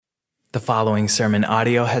The following sermon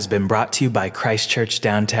audio has been brought to you by Christ Church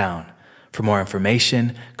Downtown. For more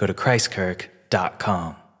information, go to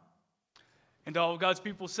christkirk.com. And all of God's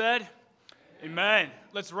people said, Amen.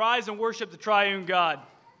 Let's rise and worship the triune God.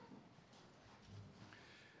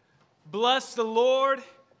 Bless the Lord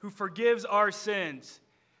who forgives our sins.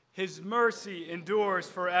 His mercy endures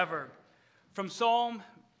forever. From Psalm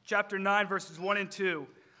chapter 9, verses 1 and 2.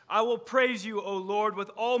 I will praise you, O Lord, with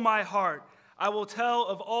all my heart. I will tell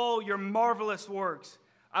of all your marvelous works.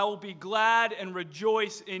 I will be glad and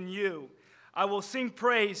rejoice in you. I will sing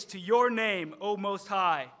praise to your name, O Most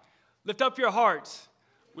High. Lift up your hearts.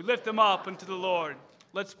 We lift them up unto the Lord.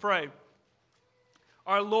 Let's pray.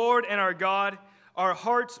 Our Lord and our God, our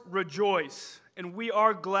hearts rejoice, and we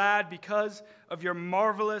are glad because of your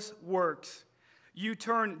marvelous works. You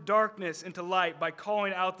turn darkness into light by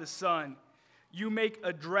calling out the sun. You make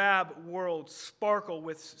a drab world sparkle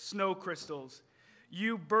with snow crystals.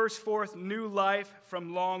 You burst forth new life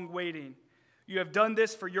from long waiting. You have done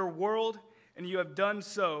this for your world, and you have done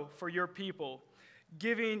so for your people,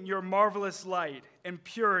 giving your marvelous light and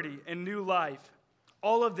purity and new life.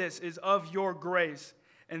 All of this is of your grace,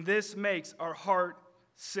 and this makes our heart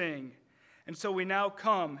sing. And so we now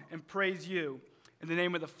come and praise you in the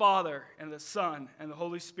name of the Father, and the Son, and the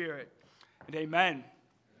Holy Spirit. And amen.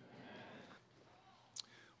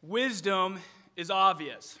 Wisdom is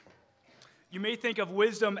obvious. You may think of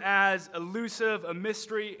wisdom as elusive, a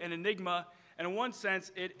mystery, an enigma, and in one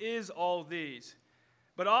sense, it is all these.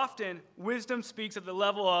 But often, wisdom speaks at the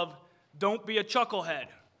level of, don't be a chucklehead,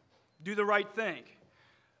 do the right thing.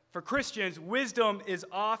 For Christians, wisdom is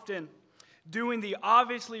often doing the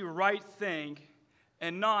obviously right thing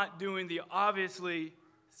and not doing the obviously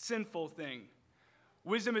sinful thing.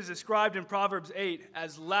 Wisdom is described in Proverbs 8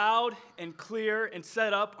 as loud and clear and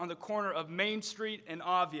set up on the corner of Main Street and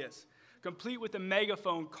Obvious, complete with a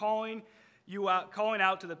megaphone calling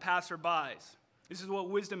out to the passerbys. This is what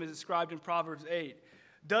wisdom is described in Proverbs 8.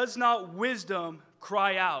 Does not wisdom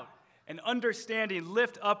cry out, and understanding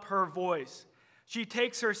lift up her voice? She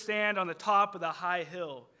takes her stand on the top of the high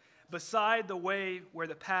hill, beside the way where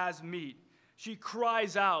the paths meet. She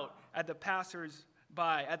cries out at the passers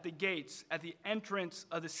by, at the gates, at the entrance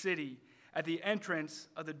of the city, at the entrance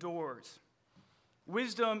of the doors.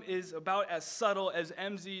 Wisdom is about as subtle as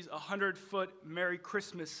MZ's 100-foot Merry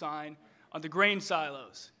Christmas sign on the grain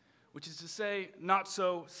silos, which is to say, not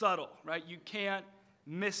so subtle, right? You can't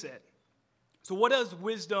miss it. So what does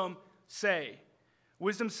wisdom say?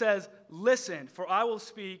 Wisdom says, listen, for I will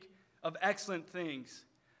speak of excellent things.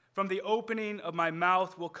 From the opening of my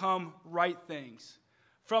mouth will come right things.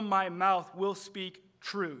 From my mouth will speak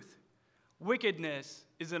truth. Wickedness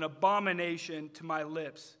is an abomination to my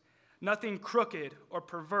lips. Nothing crooked or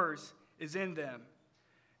perverse is in them.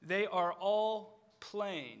 They are all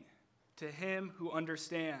plain to him who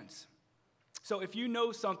understands. So if you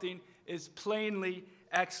know something is plainly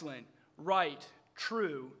excellent, right,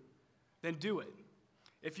 true, then do it.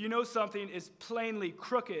 If you know something is plainly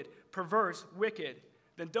crooked, perverse, wicked,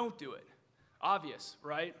 then don't do it. Obvious,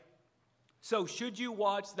 right? So should you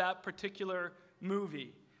watch that particular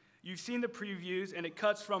movie? You've seen the previews, and it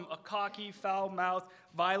cuts from a cocky, foul-mouthed,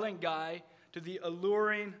 violent guy to the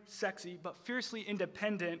alluring, sexy, but fiercely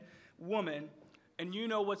independent woman, and you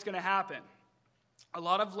know what's going to happen. A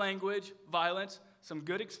lot of language, violence, some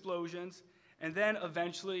good explosions, and then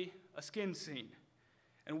eventually a skin scene.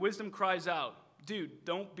 And wisdom cries out, dude,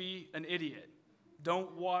 don't be an idiot.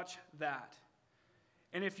 Don't watch that.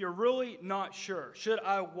 And if you're really not sure, should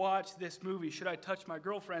I watch this movie? Should I touch my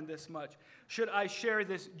girlfriend this much? Should I share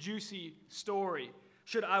this juicy story?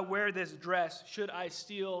 Should I wear this dress? Should I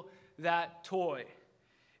steal that toy?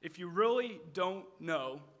 If you really don't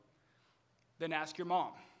know, then ask your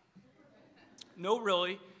mom. No,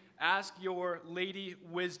 really, ask your lady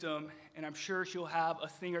wisdom, and I'm sure she'll have a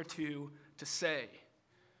thing or two to say.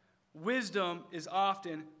 Wisdom is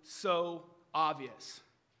often so obvious.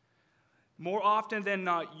 More often than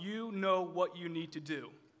not, you know what you need to do.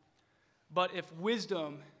 But if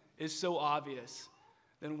wisdom is so obvious,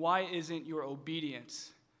 then why isn't your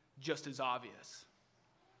obedience just as obvious?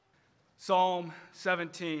 Psalm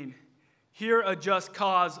 17, hear a just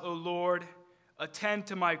cause, O Lord, attend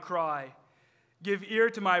to my cry. Give ear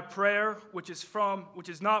to my prayer, which is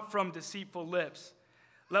not from deceitful lips.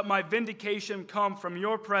 Let my vindication come from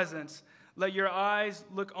your presence. Let your eyes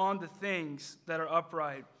look on the things that are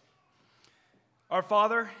upright. Our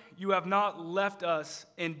Father, you have not left us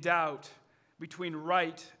in doubt between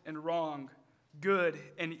right and wrong, good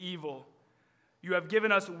and evil. You have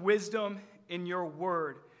given us wisdom in your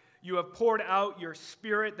word. You have poured out your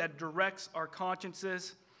Spirit that directs our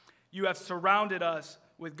consciences. You have surrounded us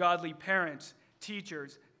with godly parents,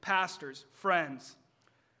 teachers, pastors, friends.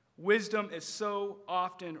 Wisdom is so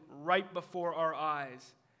often right before our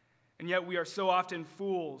eyes, and yet we are so often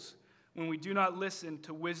fools when we do not listen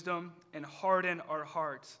to wisdom and harden our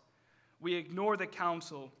hearts. We ignore the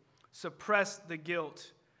counsel, suppress the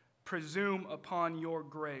guilt, presume upon your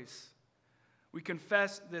grace. We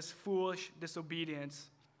confess this foolish disobedience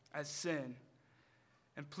as sin.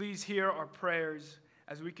 And please hear our prayers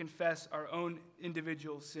as we confess our own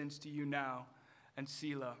individual sins to you now, and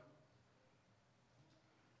Selah.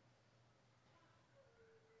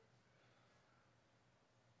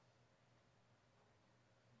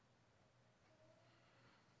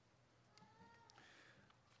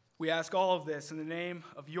 We ask all of this in the name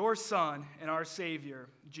of your Son and our Savior,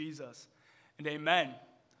 Jesus. And amen.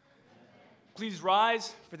 Please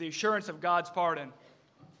rise for the assurance of God's pardon.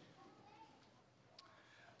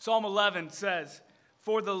 Psalm 11 says,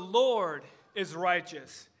 "For the Lord is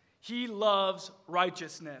righteous. He loves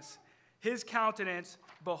righteousness. His countenance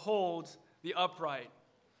beholds the upright."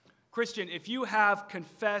 Christian, if you have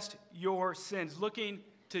confessed your sins, looking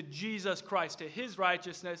to Jesus Christ, to his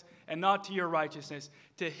righteousness and not to your righteousness,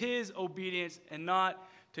 to his obedience and not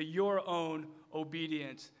to your own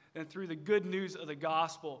obedience, then through the good news of the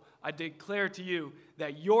gospel, I declare to you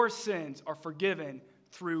that your sins are forgiven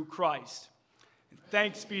through Christ. And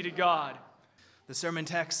thanks be to God. The sermon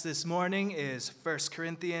text this morning is 1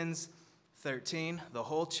 Corinthians 13, the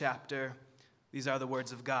whole chapter. These are the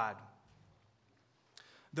words of God.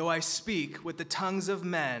 "Though I speak with the tongues of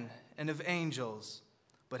men and of angels,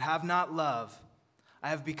 but have not love, I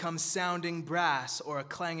have become sounding brass or a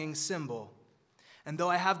clanging cymbal. And though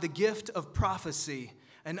I have the gift of prophecy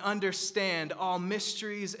and understand all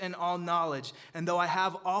mysteries and all knowledge, and though I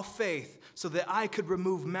have all faith so that I could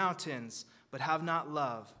remove mountains, but have not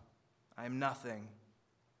love, I am nothing.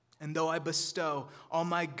 And though I bestow all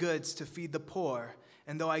my goods to feed the poor,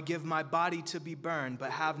 and though I give my body to be burned,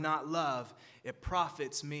 but have not love, it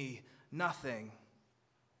profits me nothing.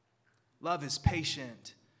 Love is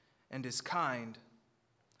patient and is kind.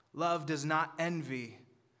 Love does not envy,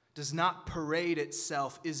 does not parade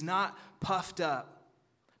itself, is not puffed up,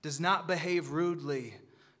 does not behave rudely,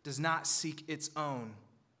 does not seek its own,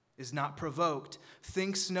 is not provoked,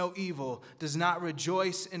 thinks no evil, does not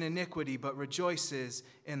rejoice in iniquity, but rejoices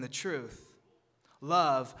in the truth.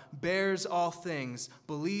 Love bears all things,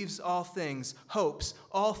 believes all things, hopes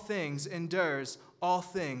all things, endures all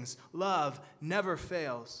things. Love never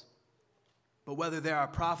fails. But whether there are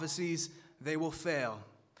prophecies, they will fail.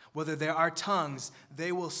 Whether there are tongues,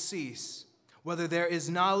 they will cease. Whether there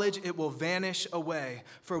is knowledge, it will vanish away.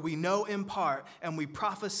 For we know in part, and we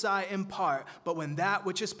prophesy in part. But when that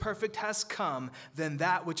which is perfect has come, then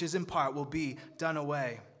that which is in part will be done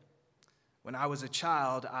away. When I was a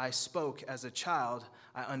child, I spoke as a child.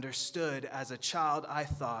 I understood as a child. I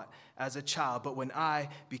thought as a child. But when I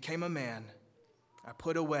became a man, I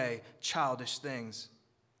put away childish things.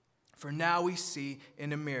 For now we see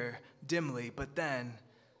in a mirror dimly, but then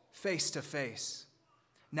face to face.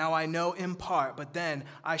 Now I know in part, but then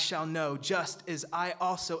I shall know just as I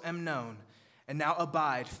also am known. And now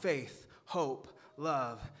abide faith, hope,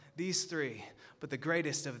 love, these three, but the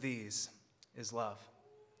greatest of these is love."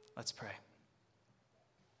 Let's pray.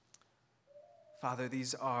 Father,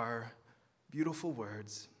 these are beautiful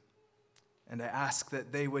words, and I ask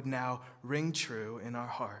that they would now ring true in our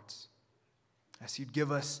hearts. As you'd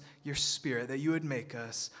give us your Spirit, that you would make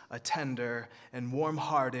us a tender and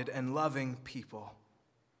warm-hearted and loving people.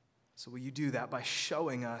 So will you do that by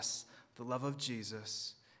showing us the love of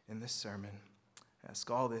Jesus in this sermon? I ask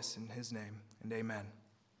all this in his name, and amen.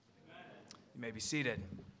 You may be seated.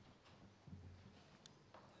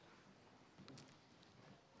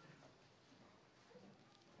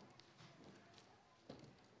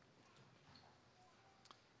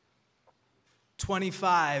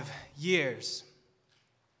 "25 years.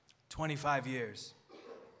 25 years.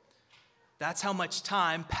 That's how much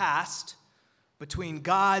time passed between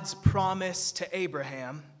God's promise to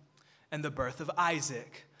Abraham and the birth of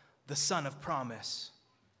Isaac, the son of promise.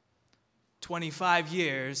 25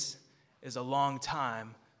 years is a long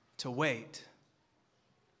time to wait.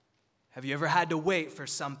 Have you ever had to wait for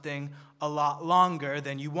something a lot longer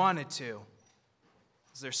than you wanted to?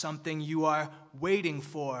 Is there something you are waiting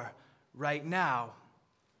for right now?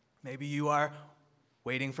 Maybe you are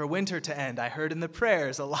waiting for winter to end. I heard in the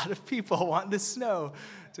prayers a lot of people want the snow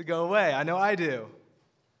to go away. I know I do.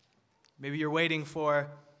 Maybe you're waiting for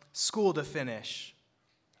school to finish,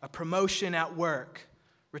 a promotion at work,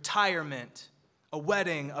 retirement, a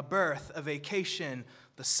wedding, a birth, a vacation,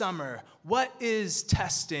 the summer. What is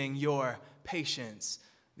testing your patience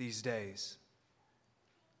these days?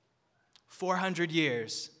 400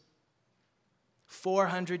 years.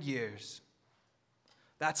 400 years.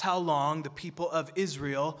 That's how long the people of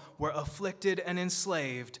Israel were afflicted and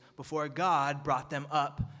enslaved before God brought them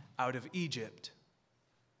up out of Egypt.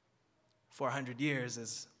 400 years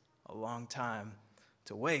is a long time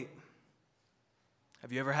to wait.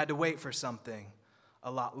 Have you ever had to wait for something a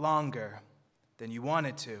lot longer than you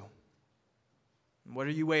wanted to? And what are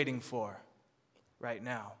you waiting for right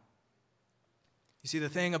now? You see, the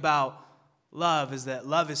thing about love is that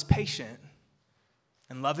love is patient,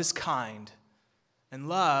 and love is kind, and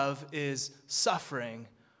love is suffering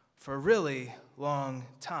for a really long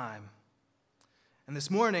time. And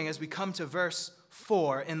this morning, as we come to verse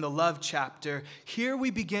 4 in the love chapter, here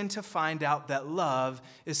we begin to find out that love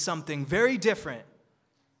is something very different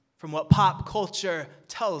from what pop culture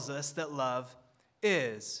tells us that love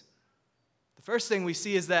is. The first thing we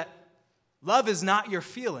see is that love is not your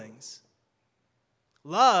feelings.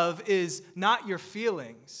 Love is not your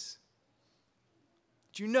feelings.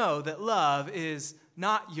 Do you know that love is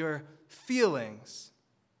not your feelings?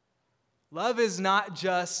 Love is not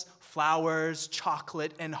just flowers,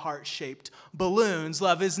 chocolate, and heart-shaped balloons.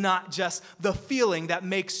 Love is not just the feeling that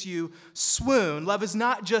makes you swoon. Love is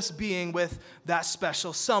not just being with that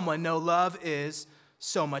special someone. No, love is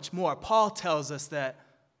so much more. Paul tells us that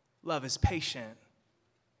love is patient,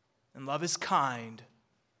 and love is kind,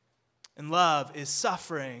 and love is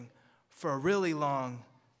suffering for a really long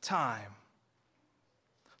time.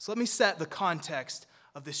 So let me set the context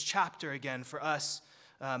of this chapter again for us.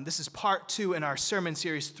 This is part 2 in our sermon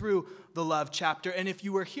series through the love chapter. And if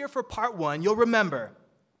you were here for part 1, you'll remember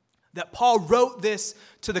that Paul wrote this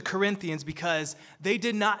to the Corinthians because they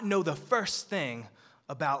did not know the first thing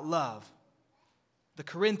about love. The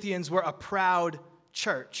Corinthians were a proud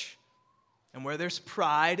church. And where there's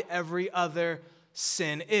pride, every other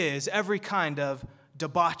sin is, every kind of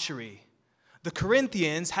debauchery. The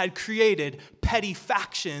Corinthians had created petty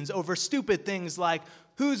factions over stupid things like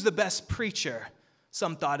who's the best preacher.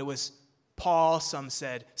 Some thought it was Paul, some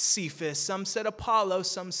said Cephas, some said Apollo,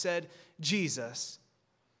 some said Jesus.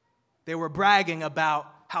 They were bragging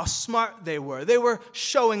about how smart they were. They were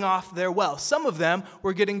showing off their wealth. Some of them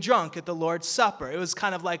were getting drunk at the Lord's Supper. It was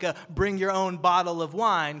kind of like a bring your own bottle of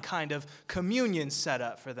wine kind of communion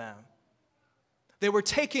setup for them. They were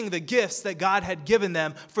taking the gifts that God had given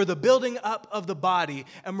them for the building up of the body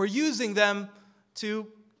and were using them to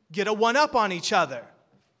get a one-up on each other.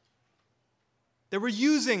 They were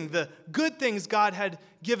using the good things God had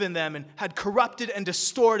given them and had corrupted and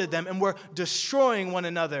distorted them and were destroying one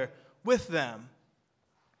another with them.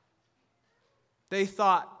 They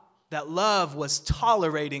thought that love was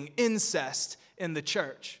tolerating incest in the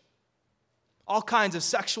church. All kinds of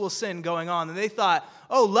sexual sin going on. And they thought,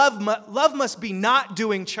 oh, love must be not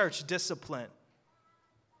doing church discipline.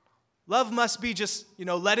 Love must be just,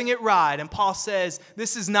 letting it ride. And Paul says,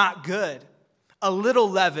 this is not good. A little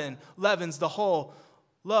leaven leavens the whole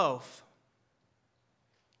loaf.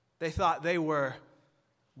 They thought they were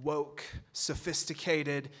woke,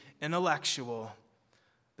 sophisticated, intellectual.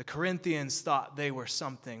 The Corinthians thought they were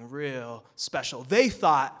something real special. They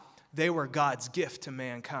thought they were God's gift to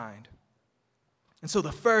mankind. And so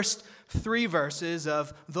the first 3 verses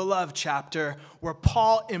of the love chapter were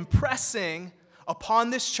Paul impressing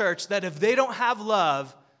upon this church that if they don't have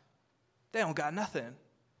love, they don't got nothing.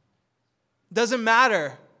 Doesn't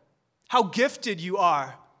matter how gifted you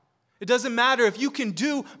are. It doesn't matter if you can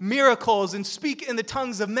do miracles and speak in the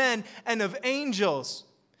tongues of men and of angels.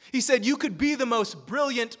 He said you could be the most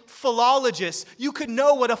brilliant philologist. You could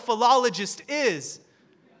know what a philologist is.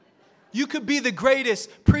 You could be the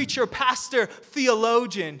greatest preacher, pastor,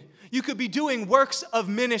 theologian. You could be doing works of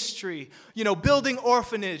ministry, building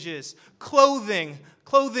orphanages, clothing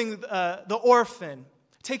the orphan,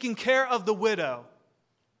 taking care of the widow.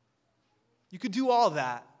 You could do all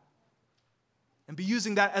that and be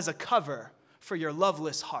using that as a cover for your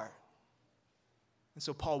loveless heart. And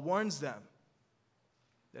so Paul warns them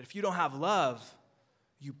that if you don't have love,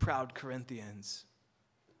 you proud Corinthians,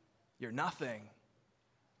 you're nothing.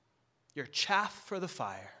 You're chaff for the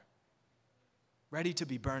fire, ready to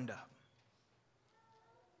be burned up.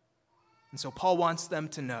 And so Paul wants them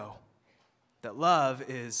to know that love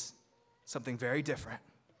is something very different.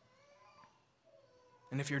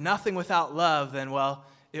 And if you're nothing without love, then,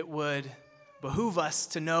 it would behoove us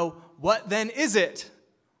to know what then is it?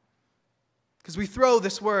 Because we throw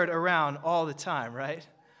this word around all the time, right?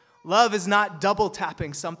 Love is not double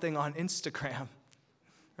tapping something on Instagram,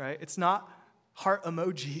 right? It's not heart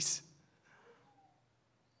emojis.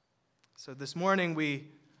 So this morning we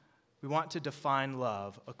want to define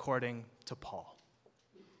love according to Paul.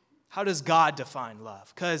 How does God define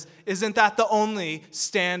love? Because isn't that the only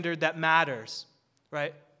standard that matters,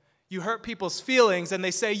 right? You hurt people's feelings and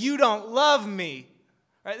they say, you don't love me,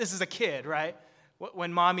 right? This is a kid, right?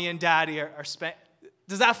 When mommy and daddy are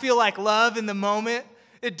does that feel like love in the moment?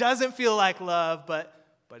 It doesn't feel like love, but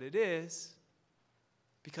it is.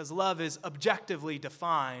 Because love is objectively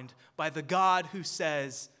defined by the God who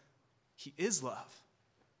says he is love.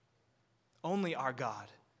 Only our God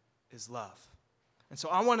is love. And so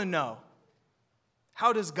I want to know,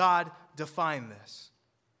 how does God define this?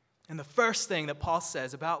 And the first thing that Paul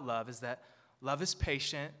says about love is that love is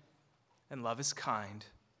patient and love is kind.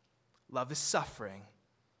 Love is suffering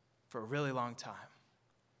for a really long time.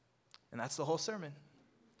 And that's the whole sermon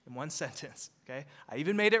in one sentence, okay? I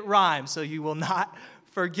even made it rhyme so you will not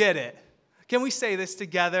forget it. Can we say this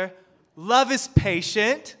together? Love is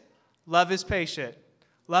patient. Love is patient.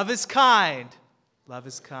 Love is kind. Love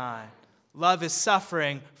is kind. Love is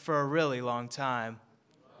suffering for a really long time.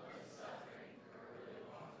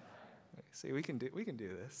 See, we can do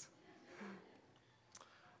this.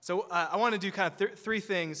 So I want to do kind of three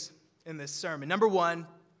things in this sermon. Number one,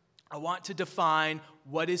 I want to define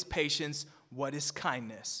what is patience, what is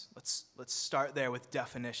kindness. Let's start there with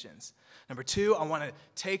definitions. Number two, I want to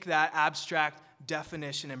take that abstract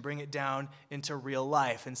definition and bring it down into real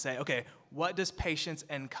life and say, okay, what does patience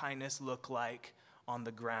and kindness look like on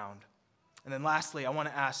the ground? And then lastly, I want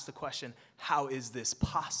to ask the question, how is this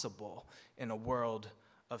possible in a world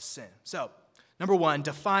of sin? So, number one,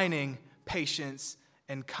 defining patience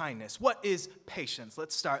and kindness. What is patience?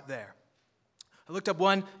 Let's start there. I looked up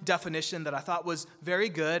one definition that I thought was very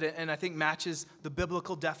good and I think matches the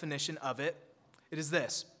biblical definition of it. It is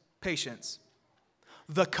this: patience,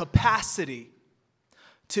 the capacity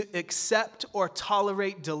to accept or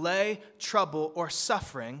tolerate delay, trouble, or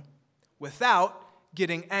suffering without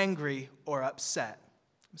getting angry or upset.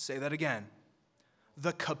 Say that again.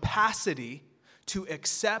 The capacity to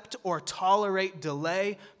accept or tolerate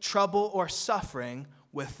delay, trouble, or suffering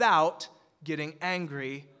without getting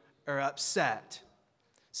angry or upset.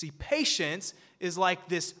 See, patience is like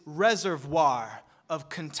this reservoir of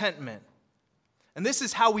contentment. And this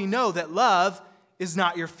is how we know that love is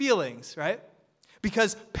not your feelings, right?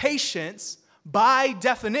 Because patience, by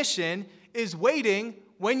definition, is waiting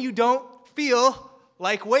when you don't feel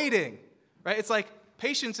like waiting, right? It's like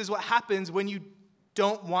patience is what happens when you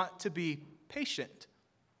don't want to be patient.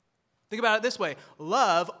 Think about it this way.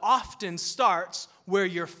 Love often starts where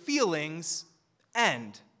your feelings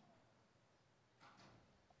end.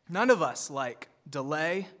 None of us like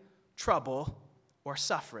delay, trouble, or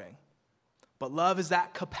suffering. But love is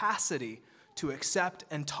that capacity to accept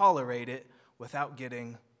and tolerate it without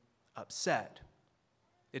getting upset.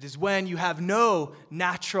 It is when you have no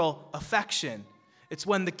natural affection. It's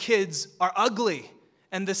when the kids are ugly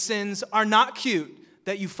and the sins are not cute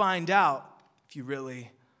that you find out if you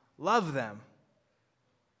really love them.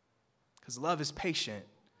 Because love is patient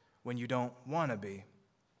when you don't want to be.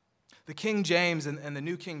 The King James and the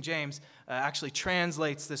New King James actually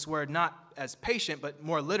translates this word not as patient, but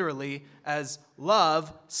more literally as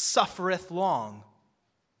love suffereth long,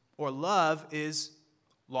 or love is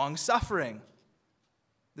long-suffering.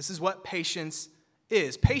 This is what patience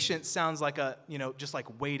is. Patience sounds like just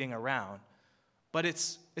like waiting around. But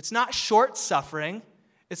it's not short suffering.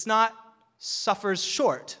 It's not suffers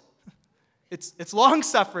short. It's long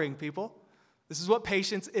suffering, people. This is what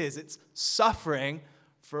patience is. It's suffering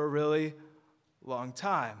for a really long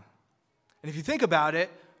time. And if you think about it,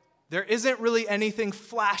 there isn't really anything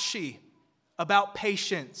flashy about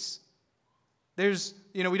patience.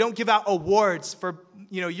 We don't give out awards for,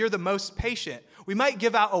 you're the most patient. We might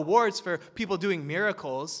give out awards for people doing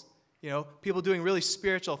miracles, people doing really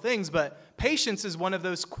spiritual things, but patience is one of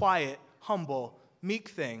those quiet, humble, meek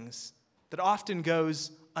things that often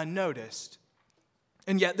goes unnoticed.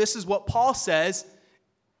 And yet this is what Paul says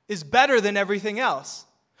is better than everything else.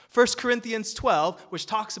 1 Corinthians 12, which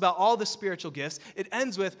talks about all the spiritual gifts, it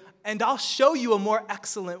ends with, and I'll show you a more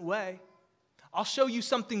excellent way. I'll show you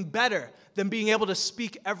something better than being able to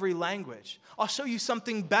speak every language. I'll show you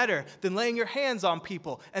something better than laying your hands on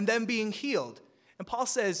people and them being healed. And Paul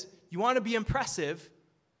says, you want to be impressive?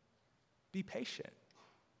 Be patient.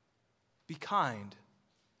 Be kind.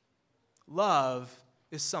 Love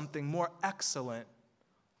is something more excellent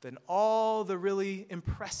than all the really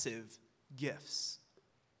impressive gifts.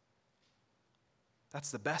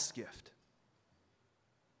 That's the best gift.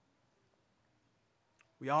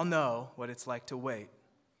 We all know what it's like to wait,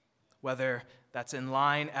 whether that's in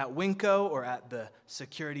line at Winco or at the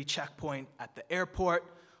security checkpoint at the airport.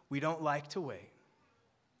 We don't like to wait.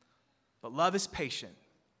 But love is patient.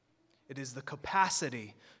 It is the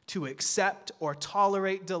capacity to accept or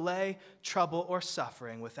tolerate delay, trouble, or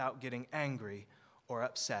suffering without getting angry or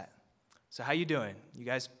upset. So how you doing? You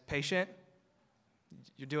guys patient?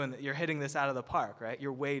 You're hitting this out of the park, right?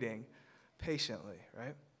 You're waiting patiently,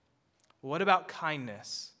 right? What about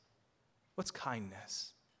kindness? What's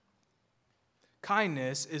kindness?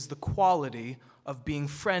 Kindness is the quality of being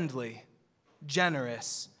friendly,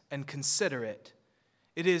 generous, and considerate.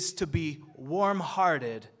 It is to be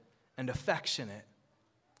warm-hearted and affectionate.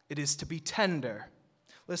 It is to be tender.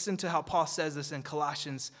 Listen to how Paul says this in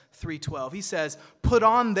Colossians 3:12. He says, "Put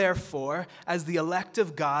on, therefore, as the elect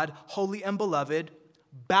of God, holy and beloved,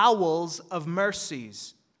 bowels of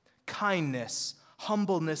mercies, kindness,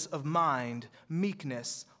 humbleness of mind,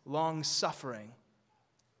 meekness, long-suffering."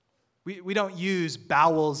 We don't use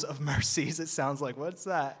bowels of mercies. It sounds like, what's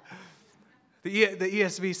that? The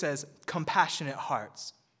ESV says compassionate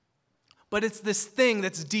hearts. But it's this thing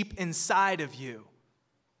that's deep inside of you.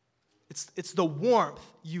 It's the warmth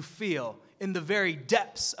you feel in the very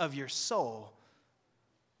depths of your soul.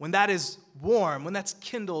 When that is warm, when that's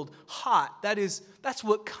kindled hot, that's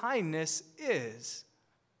what kindness is.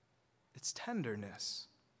 It's tenderness.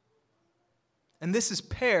 And this is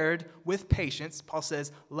paired with patience. Paul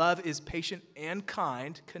says love is patient and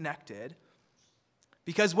kind, connected.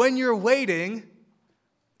 Because when you're waiting,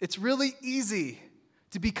 it's really easy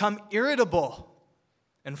to become irritable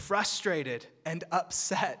and frustrated and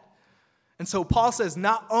upset. And so Paul says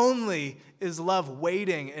not only is love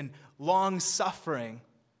waiting and long-suffering,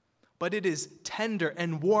 but it is tender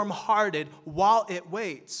and warm-hearted while it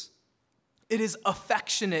waits. It is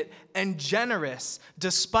affectionate and generous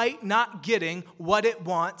despite not getting what it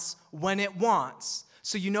wants when it wants.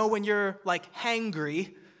 So you know when you're like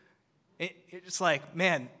hangry, it's like,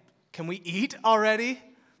 man, can we eat already?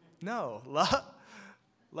 No.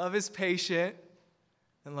 Love is patient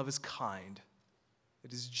and love is kind.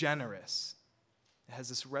 It is generous. It has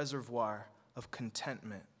this reservoir of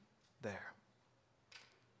contentment there.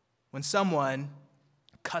 When someone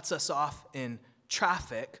cuts us off in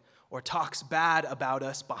traffic or talks bad about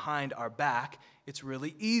us behind our back, it's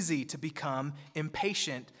really easy to become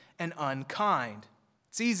impatient and unkind.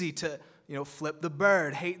 It's easy to, flip the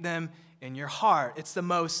bird, hate them in your heart. It's the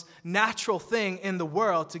most natural thing in the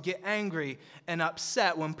world to get angry and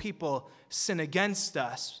upset when people sin against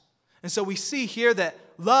us. And so we see here that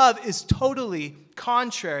love is totally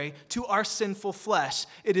contrary to our sinful flesh.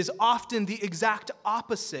 It is often the exact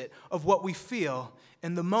opposite of what we feel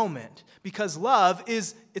in the moment. Because love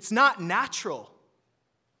it's not natural.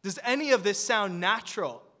 Does any of this sound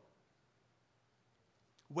natural?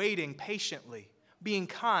 Waiting patiently, being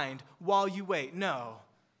kind while you wait. No,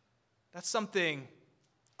 that's something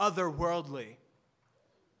otherworldly.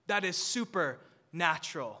 That is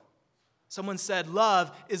supernatural. Someone said love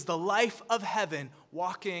is the life of heaven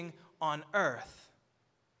walking on earth.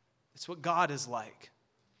 It's what God is like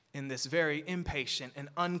in this very impatient and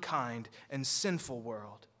unkind and sinful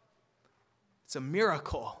world. It's a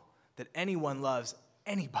miracle that anyone loves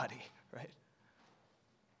anybody, right?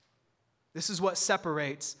 This is what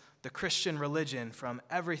separates the Christian religion from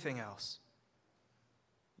everything else.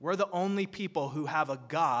 We're the only people who have a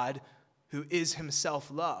God who is himself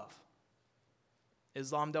love.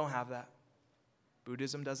 Islam don't have that.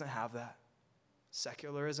 Buddhism doesn't have that.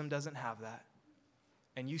 Secularism doesn't have that.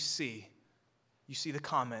 And you see the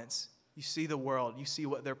comments, you see the world, you see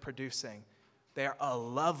what they're producing. They are a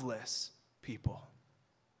loveless people.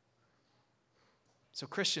 So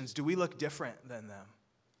Christians, do we look different than them?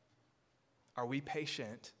 Are we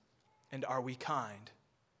patient and are we kind?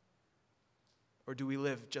 Or do we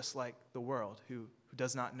live just like the world who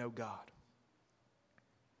does not know God?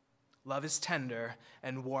 Love is tender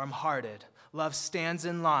and warm-hearted. Love stands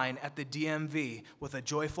in line at the DMV with a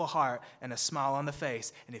joyful heart and a smile on the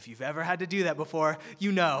face. And if you've ever had to do that before,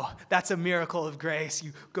 you know that's a miracle of grace.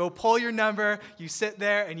 You go pull your number, you sit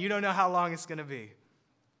there, and you don't know how long it's going to be.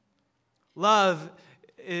 Love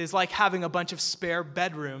is like having a bunch of spare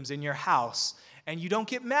bedrooms in your house, and you don't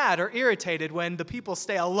get mad or irritated when the people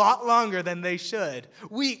stay a lot longer than they should.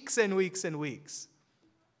 Weeks and weeks and weeks.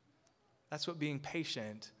 That's what being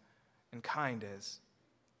patient and kind is.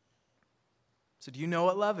 So do you know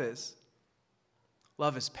what love is?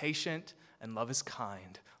 Love is patient and love is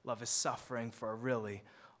kind. Love is suffering for a really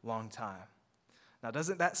long time. Now,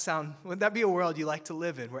 wouldn't that be a world you like to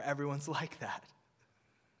live in where everyone's like that?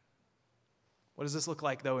 What does this look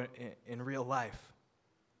like, though, in real life?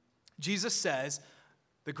 Jesus says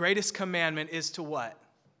the greatest commandment is to what?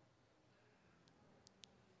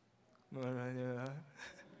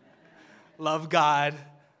 Love God.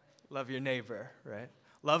 Love your neighbor, right?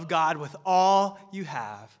 Love God with all you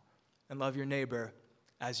have and love your neighbor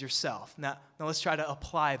as yourself. Now let's try to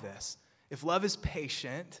apply this. If love is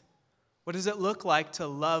patient, what does it look like to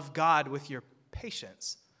love God with your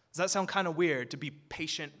patience? Does that sound kind of weird, to be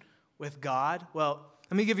patient with God? Well,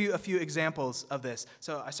 let me give you a few examples of this.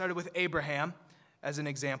 So I started with Abraham as an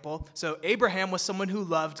example. So Abraham was someone who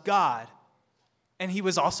loved God, and he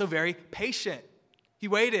was also very patient. He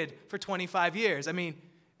waited for 25 years. I mean,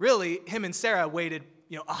 really, him and Sarah waited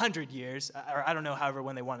 100 years, or I don't know, however,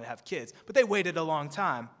 when they wanted to have kids, but they waited a long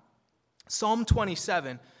time. Psalm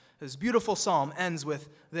 27, this beautiful psalm, ends with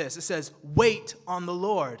this. It says, "Wait on the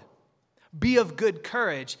Lord. Be of good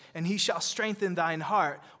courage, and he shall strengthen thine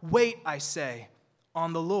heart. Wait, I say,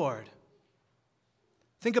 on the Lord."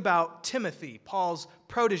 Think about Timothy, Paul's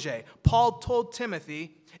protege. Paul told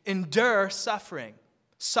Timothy, endure suffering.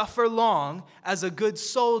 Suffer long as a good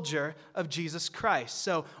soldier of Jesus Christ.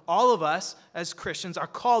 So all of us as Christians are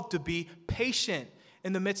called to be patient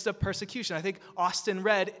in the midst of persecution. I think Austin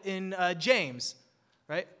read in James,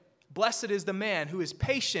 right? Blessed is the man who is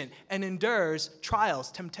patient and endures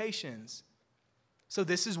trials, temptations. So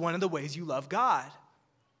this is one of the ways you love God,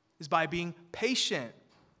 is by being patient.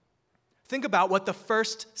 Think about what the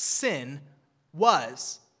first sin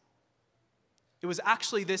was. It was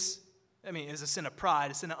actually this, it was a sin of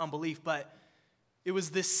pride, a sin of unbelief, but it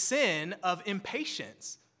was this sin of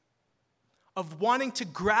impatience, of wanting to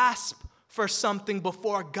grasp for something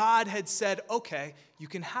before God had said, okay, you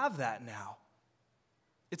can have that now.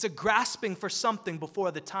 It's a grasping for something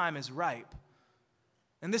before the time is ripe.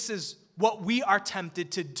 And this is what we are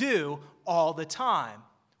tempted to do all the time,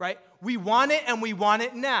 right? We want it and we want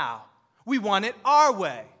it now. We want it our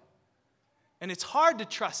way. And it's hard to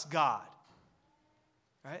trust God,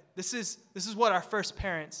 right? This is what our first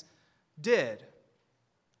parents did.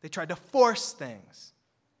 They tried to force things.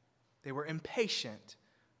 They were impatient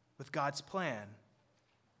with God's plan.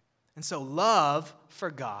 And so love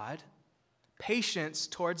for God, patience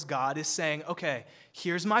towards God is saying, okay,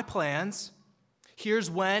 here's my plans. Here's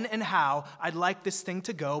when and how I'd like this thing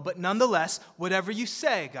to go. But nonetheless, whatever you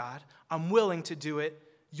say, God, I'm willing to do it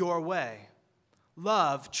your way.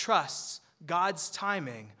 Love trusts God's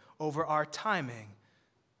timing over our timing.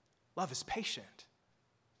 Love is patient.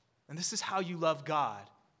 And this is how you love God,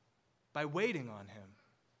 by waiting on him,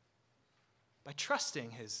 by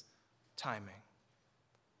trusting his timing.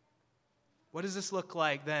 What does this look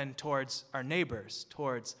like then towards our neighbors,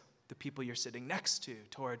 towards the people you're sitting next to,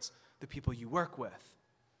 towards the people you work with?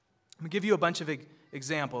 I'm going to give you a bunch of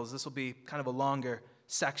examples. This will be kind of a longer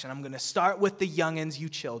section. I'm going to start with the youngins, you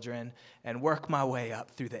children, and work my way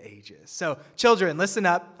up through the ages. So, children, listen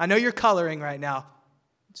up. I know you're coloring right now.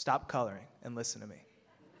 Stop coloring and listen to me.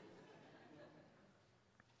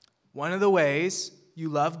 One of the ways you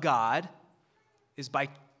love God is by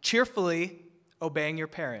cheerfully obeying your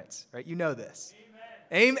parents, right? You know this.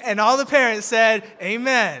 Amen. And all the parents said,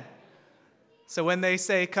 amen. So when they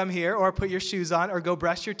say, come here, or put your shoes on, or go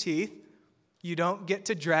brush your teeth, you don't get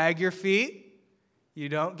to drag your feet. You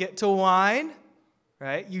don't get to whine,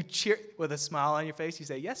 right? You cheer with a smile on your face. You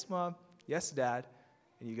say, yes, Mom. Yes, Dad.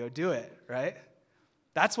 And you go do it, right?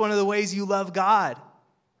 That's one of the ways you love God.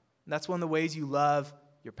 And that's one of the ways you love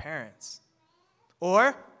your parents.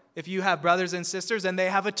 Or if you have brothers and sisters and they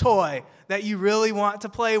have a toy that you really want to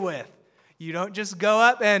play with, you don't just go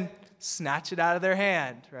up and snatch it out of their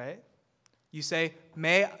hand, right? You say,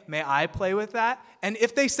 may I play with that? And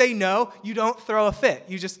if they say no, you don't throw a fit.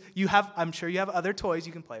 I'm sure you have other toys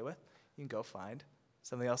you can play with. You can go find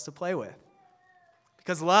something else to play with.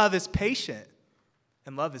 Because love is patient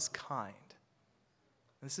and love is kind.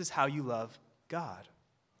 And this is how you love God.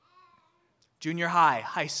 Junior high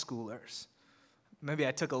schoolers. Maybe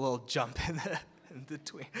I took a little jump in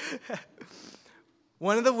between.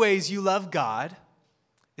 One of the ways you love God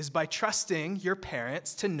is by trusting your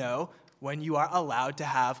parents to know when you are allowed to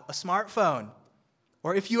have a smartphone,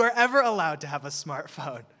 or if you are ever allowed to have a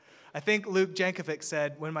smartphone. I think Luke Jankovic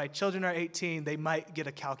said, when my children are 18, they might get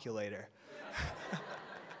a calculator.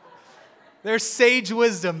 There's sage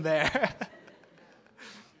wisdom there.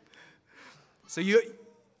 So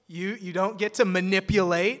you don't get to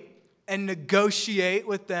manipulate and negotiate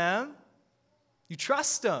with them. You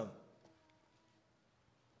trust them.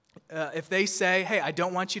 If they say, hey, I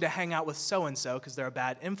don't want you to hang out with so-and-so because they're a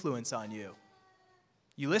bad influence on you,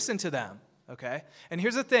 you listen to them, okay? And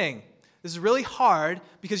here's the thing. This is really hard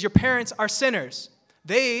because your parents are sinners.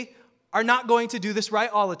 They are not going to do this right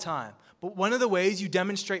all the time. But one of the ways you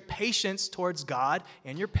demonstrate patience towards God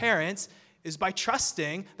and your parents is by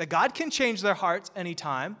trusting that God can change their hearts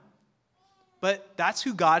anytime, but that's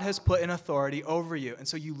who God has put in authority over you. And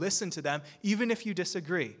so you listen to them even if you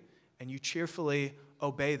disagree, and you cheerfully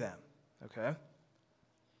obey them. okay?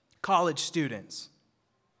 College students,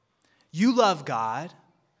 you love God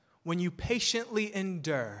when you patiently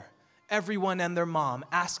endure everyone and their mom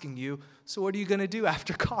asking you, so what are you going to do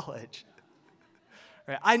after college?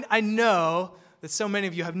 Right? I know that so many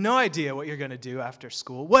of you have no idea what you're going to do after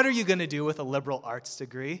school. What are you going to do with a liberal arts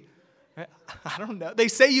degree? Right? I don't know. They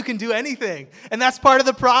say you can do anything, and that's part of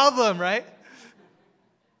the problem, right?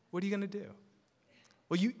 What are you going to do?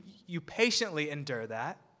 Well, you patiently endure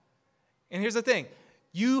that. And here's the thing.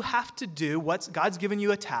 You have to do what God's given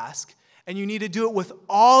you a task, and you need to do it with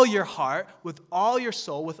all your heart, with all your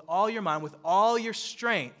soul, with all your mind, with all your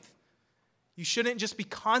strength. You shouldn't just be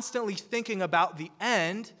constantly thinking about the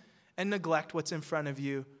end and neglect what's in front of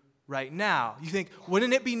you right now. You think,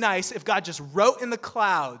 wouldn't it be nice if God just wrote in the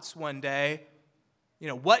clouds one day,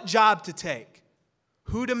 what job to take,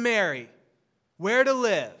 who to marry, where to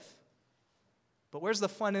live? But where's the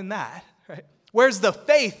fun in that, right? Where's the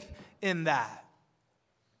faith in that?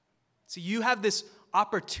 So you have this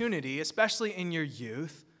opportunity, especially in your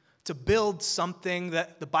youth, to build something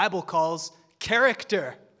that the Bible calls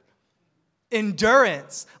character,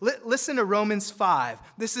 endurance. Listen to Romans 5.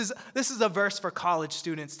 This is a verse for college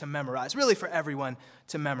students to memorize, really for everyone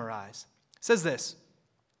to memorize. It says this,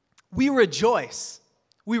 we rejoice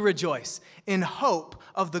in hope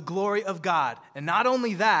of the glory of God. And not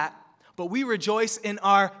only that, but we rejoice in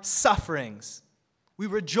our sufferings. We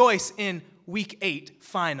rejoice in week 8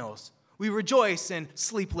 finals. We rejoice in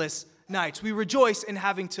sleepless nights. We rejoice in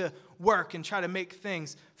having to work and try to make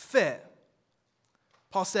things fit.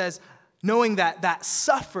 Paul says, knowing that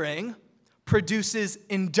suffering produces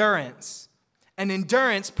endurance, and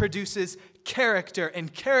endurance produces character,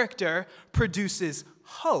 and character produces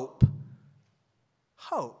hope.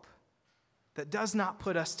 Hope that does not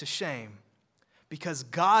put us to shame, because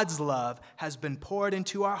God's love has been poured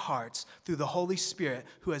into our hearts through the Holy Spirit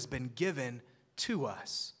who has been given to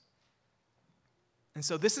us. And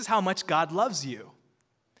so this is how much God loves you.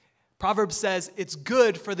 Proverbs says it's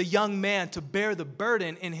good for the young man to bear the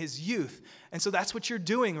burden in his youth. And so that's what you're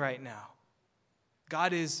doing right now.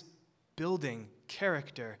 God is building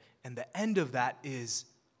character, and the end of that is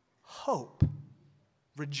hope,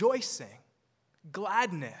 rejoicing,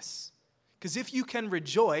 gladness. Because if you can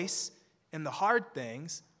rejoice in the hard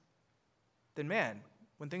things, then man,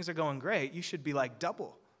 when things are going great, you should be like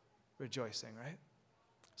double rejoicing, right?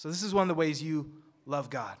 So this is one of the ways you love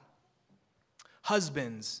God.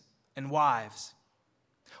 Husbands and wives,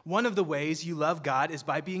 one of the ways you love God is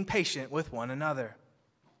by being patient with one another.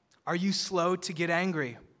 Are you slow to get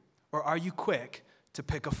angry, or are you quick to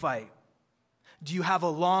pick a fight? Do you have a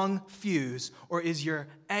long fuse, or is your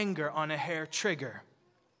anger on a hair trigger?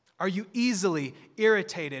 Are you easily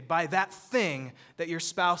irritated by that thing that your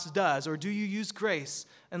spouse does, or do you use grace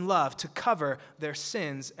and love to cover their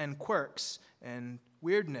sins and quirks and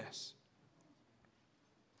weirdness?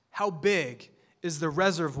 How big is the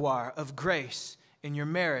reservoir of grace in your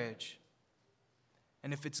marriage?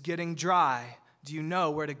 And if it's getting dry, do you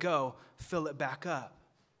know where to go fill it back up?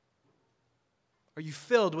 Are you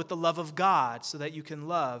filled with the love of God so that you can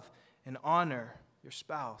love and honor your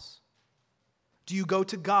spouse? Do you go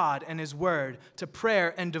to God and His Word, to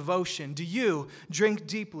prayer and devotion? Do you drink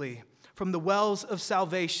deeply from the wells of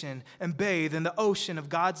salvation and bathe in the ocean of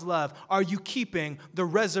God's love? Are you keeping the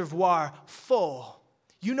reservoir full?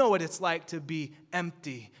 You know what it's like to be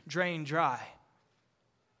empty, drained dry.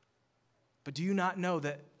 But do you not know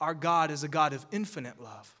that our God is a God of infinite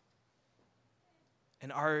love?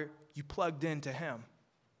 And are you plugged into Him?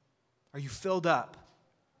 Are you filled up?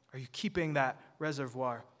 Are you keeping that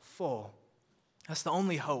reservoir full? That's the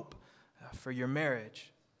only hope for your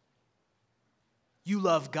marriage. You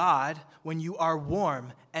love God when you are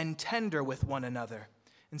warm and tender with one another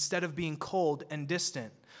instead of being cold and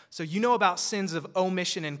distant. So you know about sins of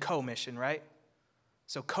omission and commission, right?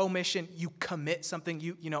 So commission, you commit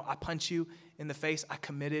something. I punch you in the face. I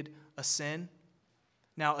committed a sin.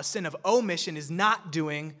 Now, a sin of omission is not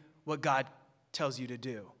doing what God tells you to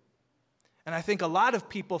do. And I think a lot of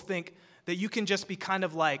people think that you can just be kind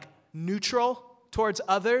of like neutral towards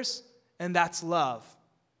others, and that's love.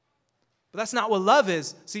 But that's not what love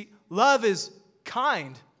is. See, love is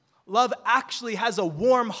kind. Love actually has a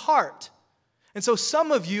warm heart. And so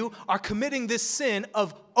some of you are committing this sin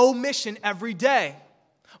of omission every day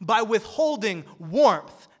by withholding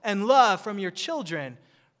warmth and love from your children,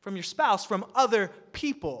 from your spouse, from other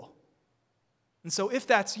people. And so if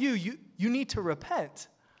that's you need to repent.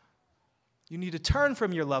 You need to turn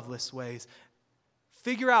from your loveless ways.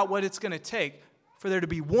 Figure out what it's going to take for there to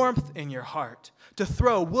be warmth in your heart, to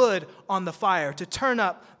throw wood on the fire, to turn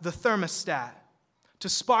up the thermostat, to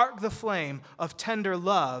spark the flame of tender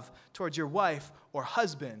love towards your wife or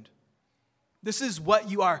husband. This is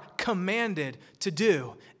what you are commanded to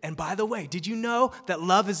do. And by the way, did you know that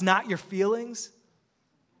love is not your feelings?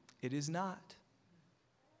 It is not.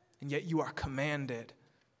 And yet you are commanded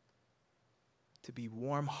to be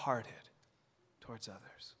warm-hearted towards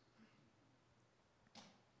others.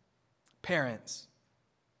 Parents,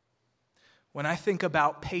 when I think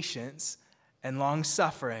about patience and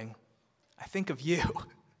long-suffering, I think of you.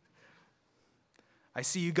 I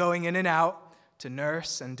see you going in and out to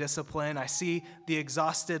nurse and discipline. I see the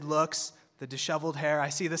exhausted looks, the disheveled hair. I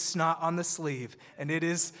see the snot on the sleeve, and it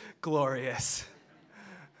is glorious.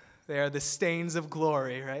 They are the stains of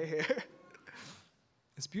glory right here.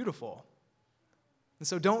 It's beautiful. And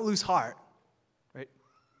so don't lose heart, right?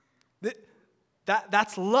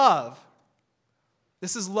 That's love.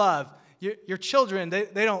 This is love. Your children,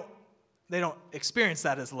 they don't experience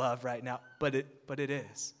that as love right now, but it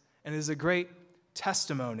is. And it is a great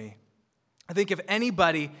testimony. I think if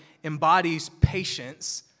anybody embodies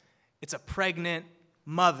patience, it's a pregnant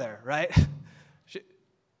mother, right?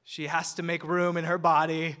 She has to make room in her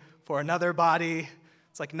body for another body.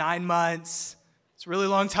 It's like 9 months. It's a really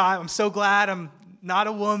long time. I'm so glad I'm not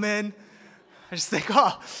a woman. I just think,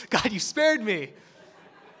 oh, God, you spared me.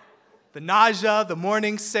 The nausea, the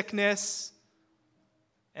morning sickness.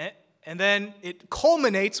 And then it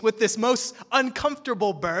culminates with this most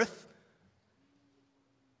uncomfortable birth.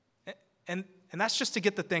 And that's just to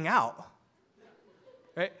get the thing out.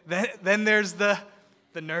 Right? Then there's the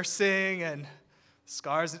nursing and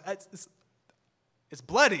scars. It's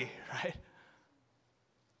bloody, right?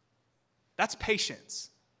 That's patience.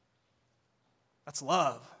 That's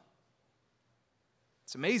love.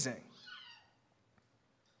 It's amazing.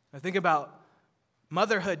 I think about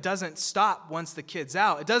motherhood doesn't stop once the kid's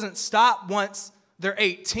out. It doesn't stop once they're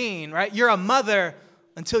 18, right? You're a mother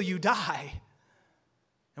until you die.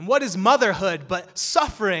 And what is motherhood but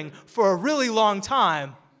suffering for a really long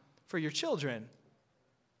time for your children?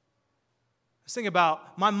 I was thinking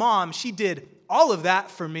about my mom. She did all of that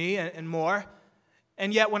for me and more.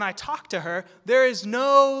 And yet when I talk to her, there is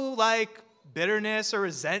no bitterness or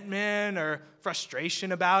resentment or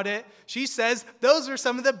frustration about it. She says, those were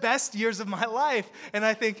some of the best years of my life. And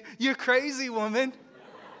I think, you're crazy, woman.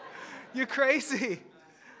 You're crazy.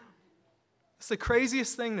 It's the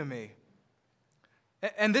craziest thing to me.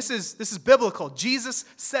 And this is biblical. Jesus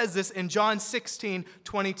says this in John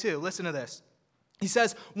 16:22. Listen to this. He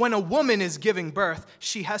says, when a woman is giving birth,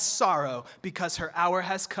 she has sorrow because her hour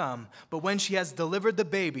has come. But when she has delivered the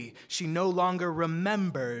baby, she no longer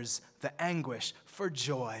remembers the anguish for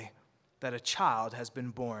joy that a child has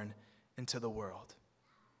been born into the world.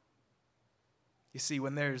 You see,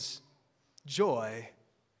 when there's joy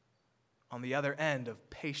on the other end of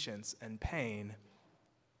patience and pain,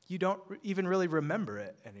 you don't even really remember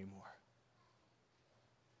it anymore.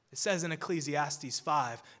 It says in Ecclesiastes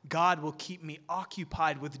 5, God will keep me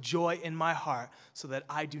occupied with joy in my heart so that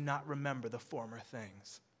I do not remember the former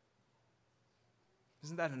things.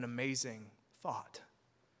 Isn't that an amazing thought?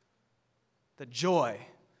 That joy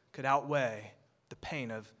could outweigh the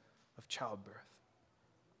pain of childbirth.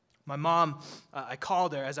 My mom, I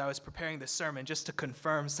called her as I was preparing this sermon just to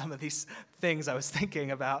confirm some of these things I was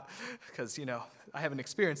thinking about because, I haven't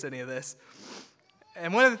experienced any of this.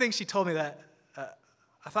 And one of the things she told me that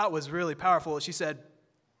I thought was really powerful, she said,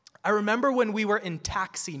 I remember when we were in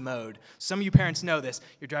taxi mode. Some of you parents know this.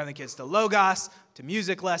 You're driving the kids to Logos, to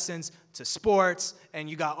music lessons, to sports, and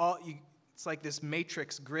you got it's like this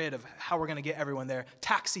matrix grid of how we're going to get everyone there.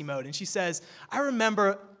 Taxi mode. And she says, I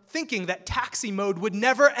remember thinking that taxi mode would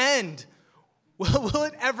never end. Will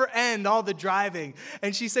it ever end, all the driving?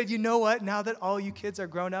 And she said, you know what? Now that all you kids are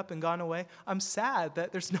grown up and gone away, I'm sad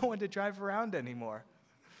that there's no one to drive around anymore.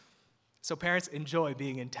 So parents, enjoy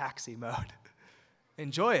being in taxi mode.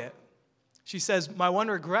 Enjoy it. She says, my one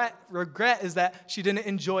regret is that she didn't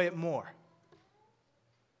enjoy it more.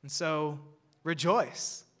 And so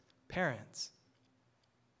rejoice, parents.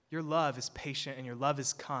 Your love is patient and your love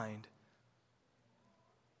is kind.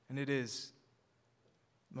 And it is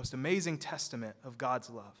the most amazing testament of God's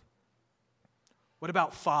love. What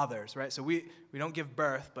about fathers, right? So we don't give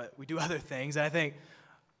birth, but we do other things. And I think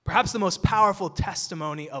perhaps the most powerful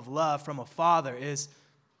testimony of love from a father is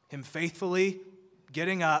him faithfully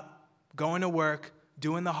getting up, going to work,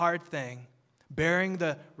 doing the hard thing, bearing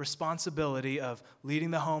the responsibility of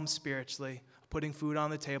leading the home spiritually, putting food on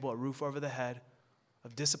the table, a roof over the head,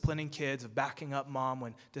 of disciplining kids, of backing up mom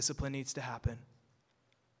when discipline needs to happen.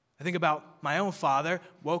 I think about my own father,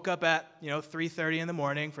 woke up at 3:30 in the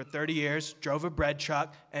morning for 30 years, drove a bread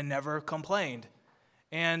truck, and never complained.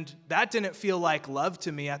 And that didn't feel like love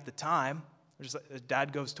to me at the time. Just like,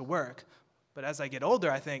 Dad goes to work. But as I get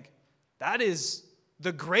older, I think that is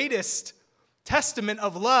the greatest testament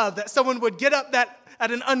of love, that someone would get up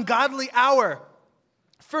at an ungodly hour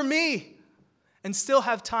for me and still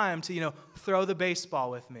have time to, throw the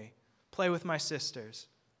baseball with me, play with my sisters.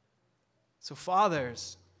 So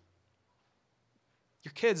fathers,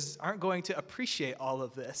 your kids aren't going to appreciate all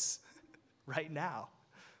of this right now,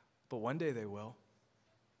 but one day they will.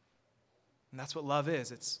 And that's what love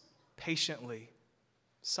is. It's patiently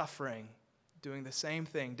suffering, doing the same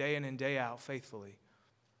thing day in and day out faithfully.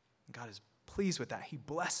 And God is pleased with that. He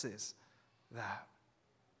blesses that.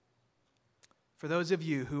 For those of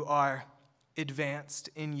you who are advanced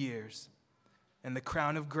in years and the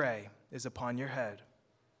crown of gray is upon your head,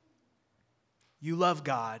 you love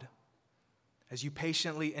God as you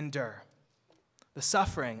patiently endure the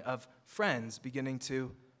suffering of friends beginning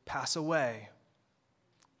to pass away,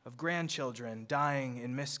 of grandchildren dying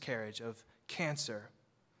in miscarriage, of cancer,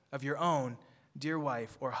 of your own dear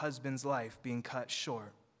wife or husband's life being cut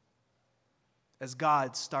short. As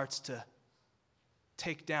God starts to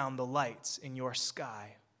take down the lights in your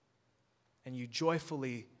sky, and you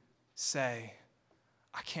joyfully say,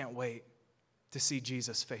 I can't wait to see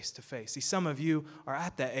Jesus face to face. See, some of you are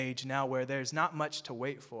at that age now where there's not much to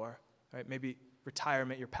wait for, right? Maybe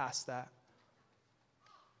retirement, you're past that.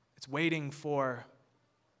 It's waiting for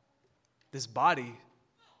this body.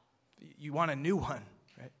 You want a new one,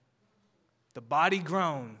 right? The body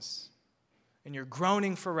groans, and you're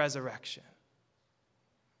groaning for resurrection.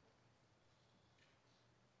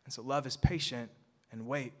 And so love is patient and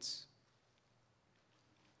waits.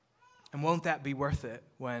 And won't that be worth it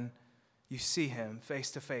when you see him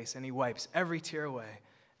face to face and he wipes every tear away,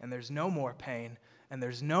 and there's no more pain, and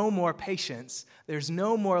there's no more patience, there's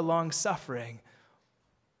no more long suffering,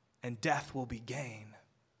 and death will be gain?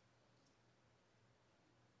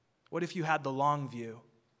 What if you had the long view?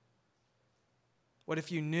 What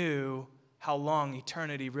if you knew how long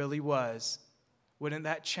eternity really was? Wouldn't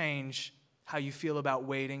that change how you feel about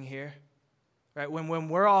waiting here? Right? When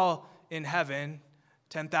we're all in heaven,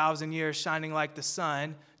 10,000 years shining like the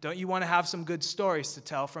sun, don't you want to have some good stories to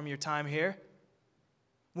tell from your time here?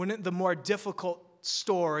 Wouldn't the more difficult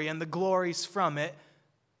story and the glories from it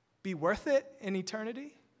be worth it in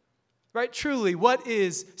eternity? Right? Truly, what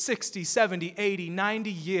is 60, 70, 80,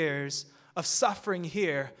 90 years of suffering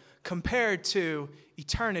here compared to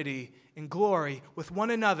eternity in glory with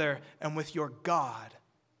one another and with your God?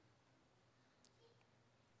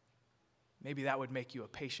 Maybe that would make you a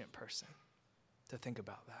patient person to think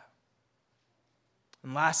about that.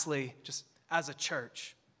 And lastly, just as a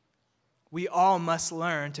church, we all must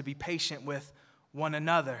learn to be patient with one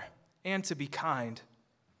another and to be kind.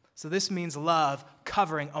 So this means love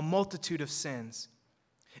covering a multitude of sins.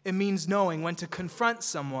 It means knowing when to confront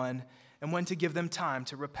someone and when to give them time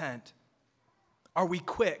to repent. Are we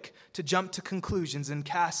quick to jump to conclusions and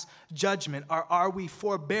cast judgment, or are we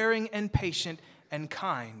forbearing and patient and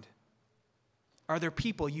kind? Are there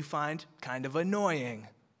people you find kind of annoying?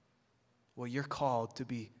 Well, you're called to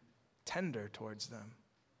be tender towards them.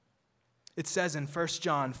 It says in 1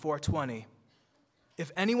 John 4:20,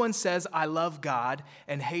 if anyone says, I love God,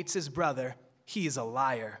 and hates his brother, he is a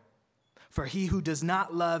liar. For he who does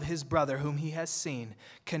not love his brother whom he has seen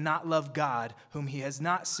cannot love God whom he has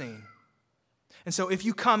not seen. And so if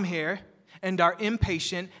you come here and are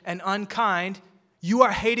impatient and unkind, you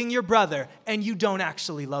are hating your brother and you don't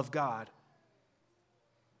actually love God.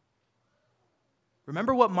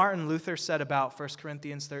 Remember what Martin Luther said about 1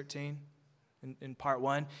 Corinthians 13 in part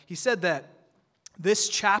 1? He said that this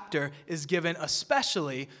chapter is given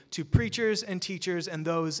especially to preachers and teachers and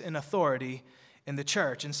those in authority in the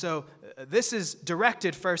church. And so this is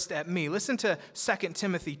directed first at me. Listen to 2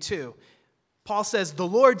 Timothy 2. Paul says, the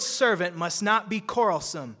Lord's servant must not be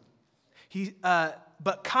quarrelsome,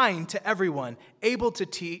 but kind to everyone, able to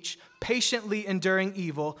teach, patiently enduring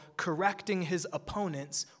evil, correcting his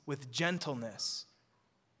opponents with gentleness.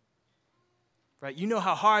 Right? You know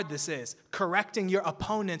how hard this is, correcting your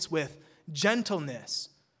opponents with gentleness.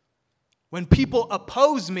 When people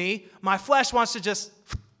oppose me, my flesh wants to just,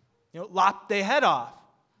 lop their head off.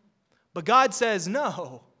 But God says,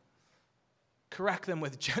 no, correct them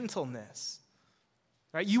with gentleness.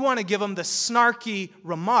 Right? You want to give them the snarky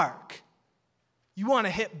remark. You want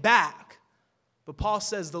to hit back. But Paul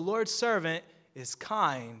says the Lord's servant is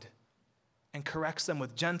kind and corrects them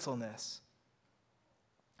with gentleness.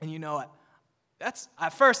 And you know what? That's,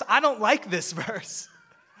 at first, I don't like this verse.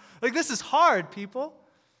 This is hard, people.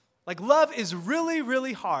 Love is really,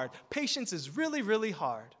 really hard. Patience is really, really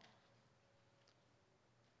hard.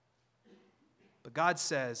 But God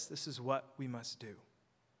says this is what we must do.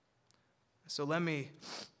 So let me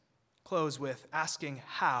close with asking,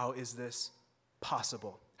 how is this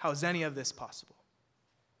possible? How is any of this possible?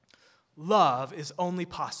 Love is only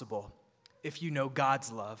possible if you know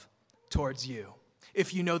God's love towards you,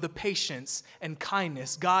 if you know the patience and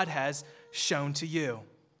kindness God has shown to you.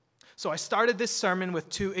 So I started this sermon with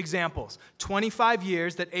two examples, 25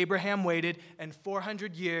 years that Abraham waited and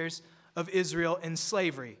 400 years of Israel in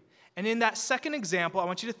slavery. And in that second example, I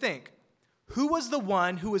want you to think, who was the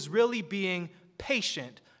one who was really being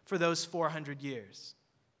patient for those 400 years?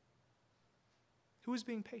 Who was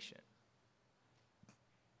being patient?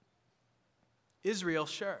 Israel,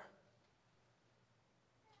 sure.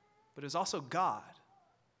 But it was also God.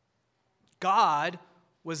 God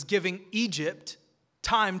was giving Egypt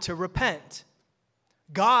time to repent.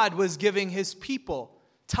 God was giving his people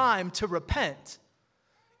time to repent.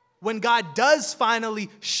 When God does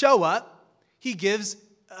finally show up, he gives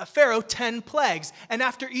Pharaoh 10 plagues. And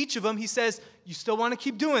after each of them, he says, you still want to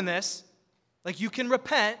keep doing this? Like, you can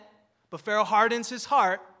repent, but Pharaoh hardens his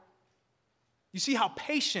heart. You see how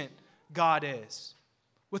patient God is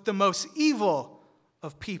with the most evil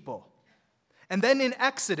of people. And then in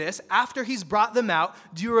Exodus, after he's brought them out,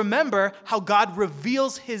 do you remember how God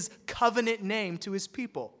reveals his covenant name to his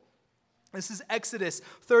people? This is Exodus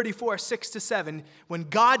 34, 6-7, when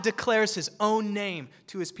God declares his own name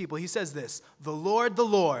to his people. He says this, the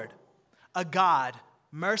Lord, a God,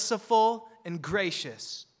 merciful and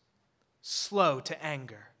gracious, slow to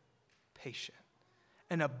anger, patient,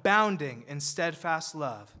 and abounding in steadfast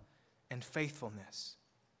love and faithfulness.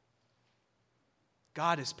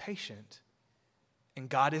 God is patient, and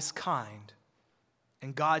God is kind,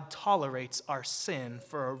 and God tolerates our sin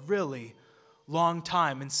for a really long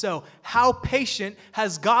time. And so, how patient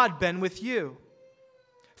has God been with you?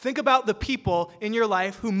 Think about the people in your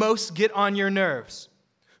life who most get on your nerves.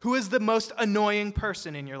 Who is the most annoying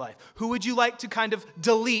person in your life? Who would you like to kind of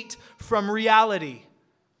delete from reality?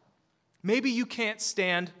 Maybe you can't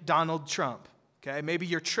stand Donald Trump, okay? Maybe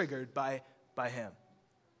you're triggered by him.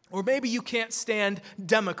 Or maybe you can't stand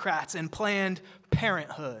Democrats and Planned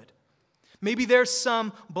Parenthood. Maybe there's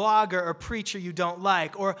some blogger or preacher you don't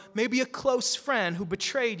like, or maybe a close friend who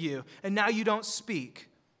betrayed you and now you don't speak.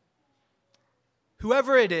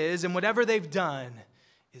 Whoever it is and whatever they've done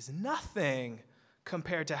is nothing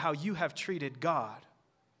compared to how you have treated God.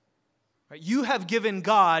 Right? You have given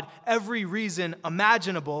God every reason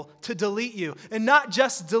imaginable to delete you, and not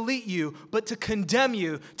just delete you, but to condemn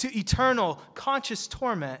you to eternal conscious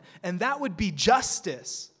torment, and that would be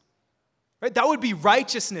justice. Right? That would be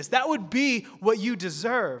righteousness. That would be what you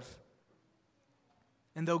deserve.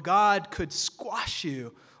 And though God could squash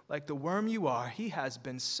you like the worm you are, he has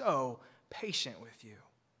been so patient with you.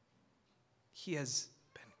 He has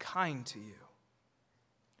been kind to you.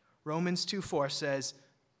 Romans 2:4 says,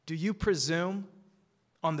 do you presume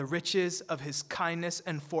on the riches of his kindness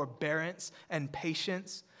and forbearance and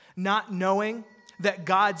patience, not knowing that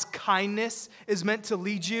God's kindness is meant to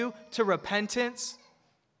lead you to repentance?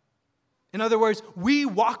 In other words, we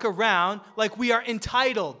walk around like we are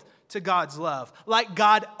entitled to God's love, like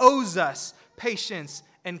God owes us patience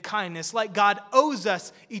and kindness, like God owes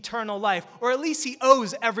us eternal life, or at least he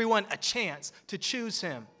owes everyone a chance to choose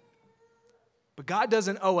him. But God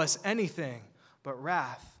doesn't owe us anything but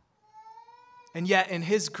wrath. And yet, in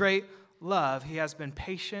his great love, he has been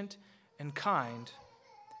patient and kind,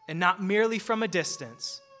 and not merely from a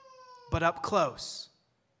distance, but up close.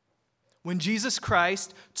 When Jesus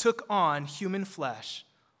Christ took on human flesh,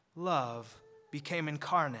 love became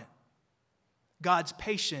incarnate. God's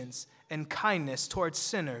patience and kindness towards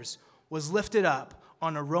sinners was lifted up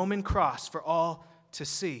on a Roman cross for all to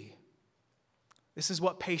see. This is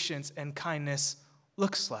what patience and kindness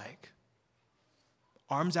looks like.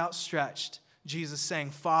 Arms outstretched, Jesus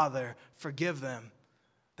saying, Father, forgive them.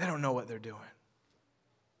 They don't know what they're doing.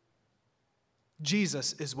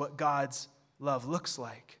 Jesus is what God's love looks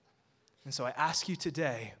like. And so I ask you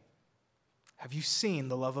today, have you seen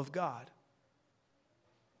the love of God?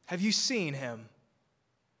 Have you seen him?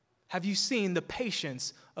 Have you seen the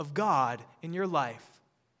patience of God in your life?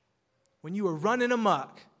 When you were running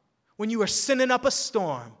amok, when you were sinning up a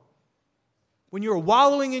storm, when you were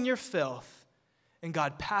wallowing in your filth, and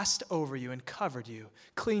God passed over you and covered you,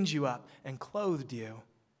 cleaned you up, and clothed you.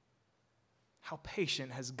 How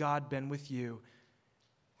patient has God been with you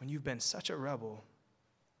when you've been such a rebel?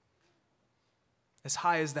 As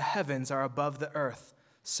high as the heavens are above the earth,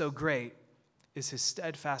 so great is his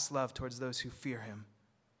steadfast love towards those who fear him.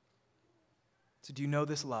 So do you know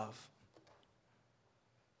this love?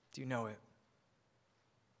 Do you know it?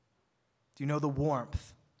 Do you know the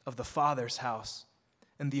warmth of of the Father's house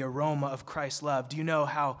and the aroma of Christ's love? Do you know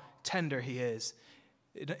how tender he is?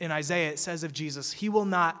 In Isaiah, it says of Jesus, he will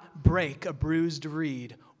not break a bruised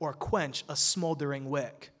reed or quench a smoldering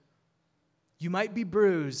wick. You might be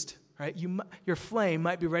bruised, right? Your flame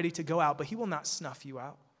might be ready to go out, but he will not snuff you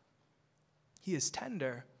out. He is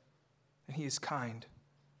tender and he is kind.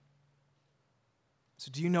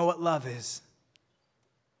 So do you know what love is?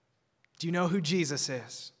 Do you know who Jesus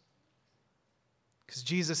is? Because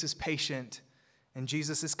Jesus is patient and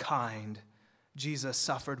Jesus is kind. Jesus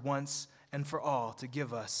suffered once and for all to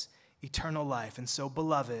give us eternal life. And so,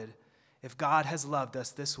 beloved, if God has loved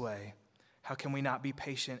us this way, how can we not be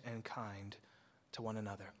patient and kind to one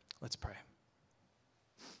another? Let's pray.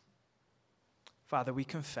 Father, we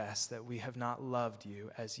confess that we have not loved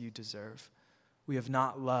you as you deserve. We have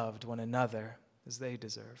not loved one another as they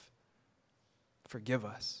deserve. Forgive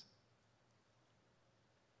us.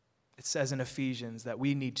 It says in Ephesians that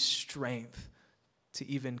we need strength to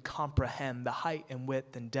even comprehend the height and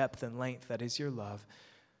width and depth and length that is your love.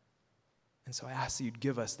 And so I ask that you'd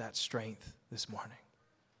give us that strength this morning.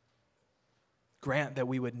 Grant that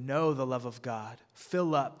we would know the love of God,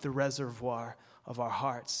 fill up the reservoir of our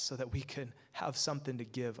hearts so that we can have something to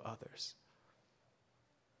give others.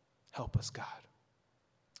 Help us, God.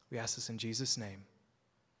 We ask this in Jesus' name,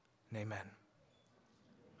 and amen.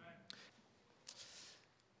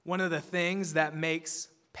 One of the things that makes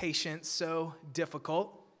patience so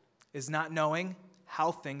difficult is not knowing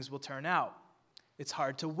how things will turn out. It's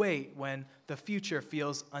hard to wait when the future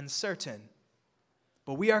feels uncertain.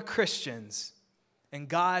 But we are Christians, and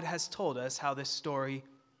God has told us how this story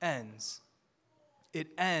ends. It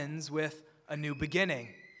ends with a new beginning,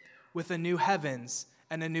 with a new heavens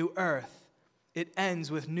and a new earth. It ends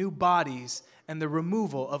with new bodies and the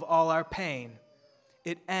removal of all our pain.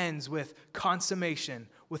 It ends with consummation,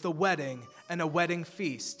 with a wedding and a wedding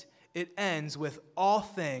feast. It ends with all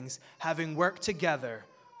things having worked together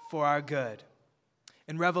for our good.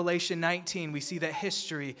 In Revelation 19, we see that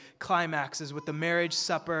history climaxes with the marriage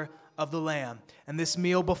supper of the Lamb. And this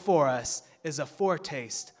meal before us is a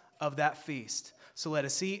foretaste of that feast. So let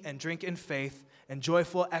us eat and drink in faith and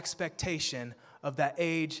joyful expectation of that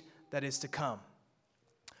age that is to come.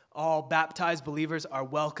 All baptized believers are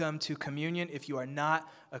welcome to communion. If you are not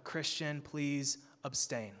a Christian, please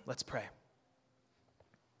abstain. Let's pray.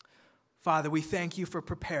 Father, we thank you for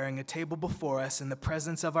preparing a table before us in the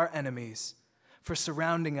presence of our enemies, for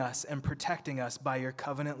surrounding us and protecting us by your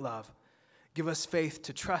covenant love. Give us faith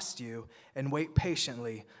to trust you and wait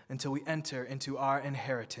patiently until we enter into our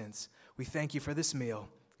inheritance. We thank you for this meal.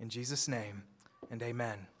 In Jesus' name, and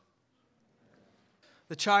amen.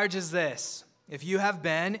 The charge is this. If you have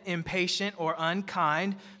been impatient or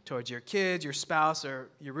unkind towards your kids, your spouse, or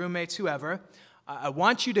your roommates, whoever, I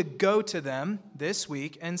want you to go to them this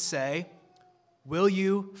week and say, will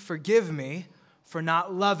you forgive me for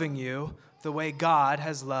not loving you the way God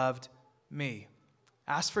has loved me?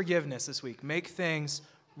 Ask forgiveness this week. Make things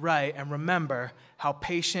right and remember how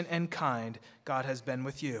patient and kind God has been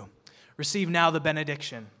with you. Receive now the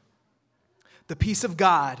benediction. The peace of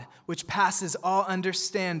God, which passes all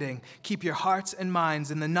understanding, keep your hearts and minds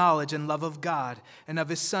in the knowledge and love of God and of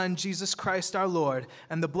his Son, Jesus Christ our Lord,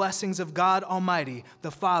 and the blessings of God Almighty,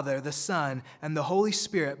 the Father, the Son, and the Holy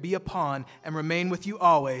Spirit be upon and remain with you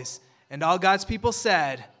always. And all God's people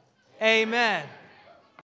said, Amen.